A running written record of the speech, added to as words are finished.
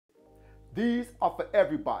These are for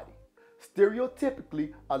everybody.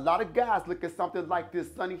 Stereotypically, a lot of guys look at something like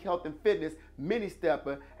this Sunny Health and Fitness mini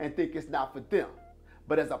stepper and think it's not for them.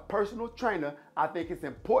 But as a personal trainer, I think it's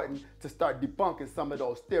important to start debunking some of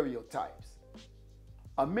those stereotypes.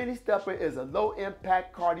 A mini stepper is a low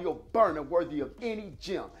impact cardio burner worthy of any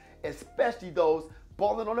gym, especially those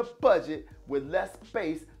balling on a budget with less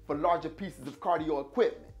space for larger pieces of cardio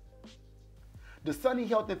equipment. The Sunny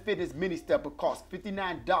Health and Fitness Mini Stepper costs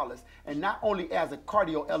 $59 and not only adds a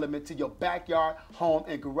cardio element to your backyard, home,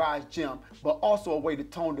 and garage gym, but also a way to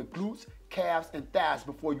tone the glutes, calves, and thighs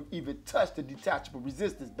before you even touch the detachable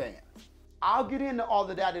resistance bands. I'll get into all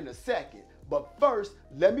of that in a second, but first,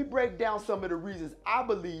 let me break down some of the reasons I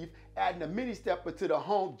believe adding a mini stepper to the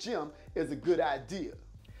home gym is a good idea.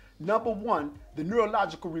 Number one, the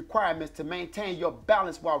neurological requirements to maintain your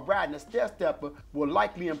balance while riding a stepper will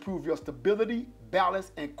likely improve your stability,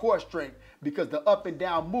 balance, and core strength because the up and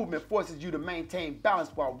down movement forces you to maintain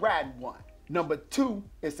balance while riding one. Number two,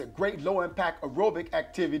 it's a great low impact aerobic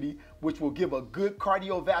activity which will give a good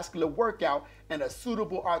cardiovascular workout and a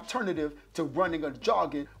suitable alternative to running or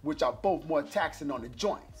jogging, which are both more taxing on the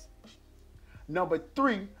joints. Number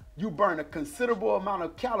three, you burn a considerable amount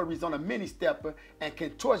of calories on a mini stepper and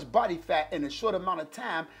can torch body fat in a short amount of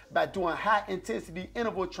time by doing high intensity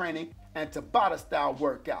interval training and Tabata style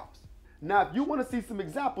workouts. Now, if you want to see some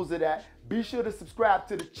examples of that, be sure to subscribe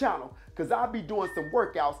to the channel because I'll be doing some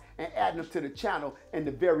workouts and adding them to the channel in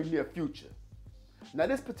the very near future. Now,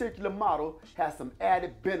 this particular model has some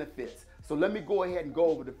added benefits, so let me go ahead and go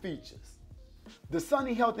over the features. The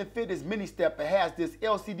Sunny Health and Fitness Mini Stepper has this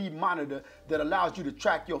LCD monitor that allows you to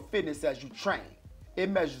track your fitness as you train. It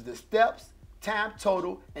measures the steps, time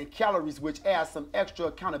total, and calories, which adds some extra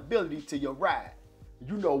accountability to your ride.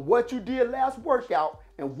 You know what you did last workout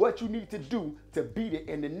and what you need to do to beat it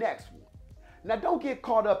in the next one. Now, don't get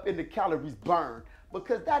caught up in the calories burned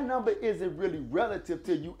because that number isn't really relative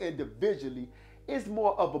to you individually. It's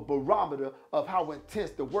more of a barometer of how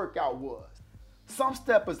intense the workout was. Some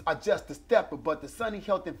steppers are just a stepper, but the Sunny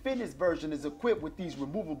Health and Fitness version is equipped with these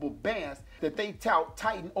removable bands that they tout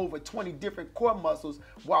tighten over 20 different core muscles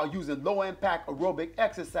while using low impact aerobic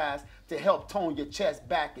exercise to help tone your chest,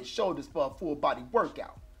 back, and shoulders for a full body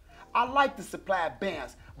workout. I like the supply of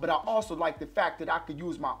bands, but I also like the fact that I could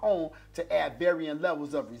use my own to add varying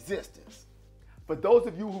levels of resistance. For those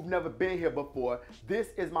of you who've never been here before, this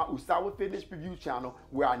is my Usawa Fitness Review channel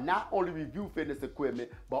where I not only review fitness equipment,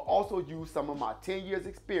 but also use some of my 10 years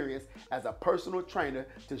experience as a personal trainer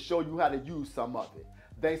to show you how to use some of it.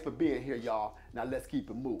 Thanks for being here, y'all. Now let's keep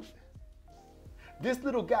it moving. This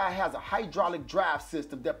little guy has a hydraulic drive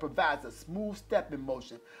system that provides a smooth stepping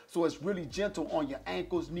motion, so it's really gentle on your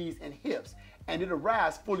ankles, knees, and hips, and it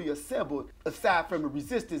arrives fully assembled aside from the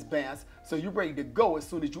resistance bands, so you're ready to go as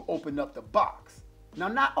soon as you open up the box. Now,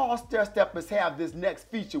 not all stair steppers have this next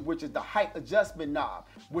feature, which is the height adjustment knob,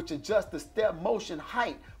 which adjusts the step motion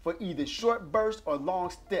height for either short bursts or long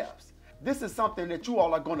steps. This is something that you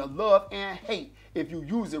all are going to love and hate if you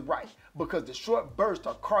use it right, because the short bursts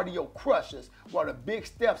are cardio crushers, while the big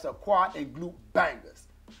steps are quad and glute bangers.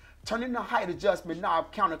 Turning the height adjustment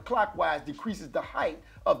knob counterclockwise decreases the height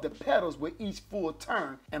of the pedals with each full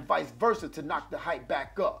turn and vice versa to knock the height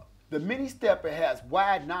back up. The mini stepper has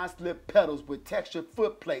wide non-slip pedals with textured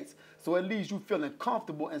foot plates, so it leaves you feeling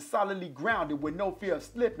comfortable and solidly grounded with no fear of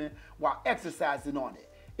slipping while exercising on it.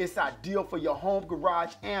 It's ideal for your home,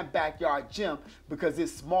 garage, and backyard gym because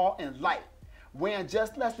it's small and light. Weighing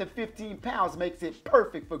just less than 15 pounds makes it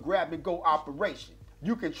perfect for grab-and-go operation.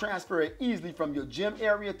 You can transfer it easily from your gym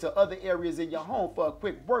area to other areas in your home for a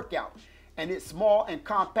quick workout. And its small and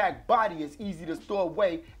compact body is easy to store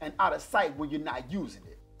away and out of sight when you're not using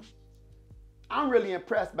it. I'm really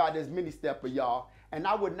impressed by this mini stepper, y'all, and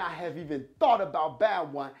I would not have even thought about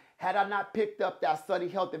buying one had I not picked up that Sunny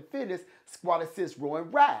Health and Fitness Squat Assist Row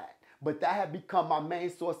and Ride. But that had become my main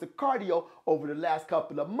source of cardio over the last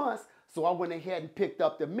couple of months, so I went ahead and picked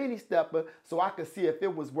up the mini stepper so I could see if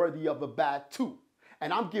it was worthy of a buy too.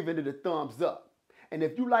 And I'm giving it a thumbs up. And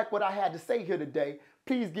if you like what I had to say here today,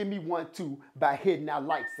 please give me one too by hitting that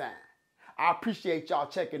like sign. I appreciate y'all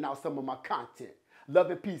checking out some of my content.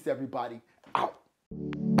 Love and peace, everybody. Out.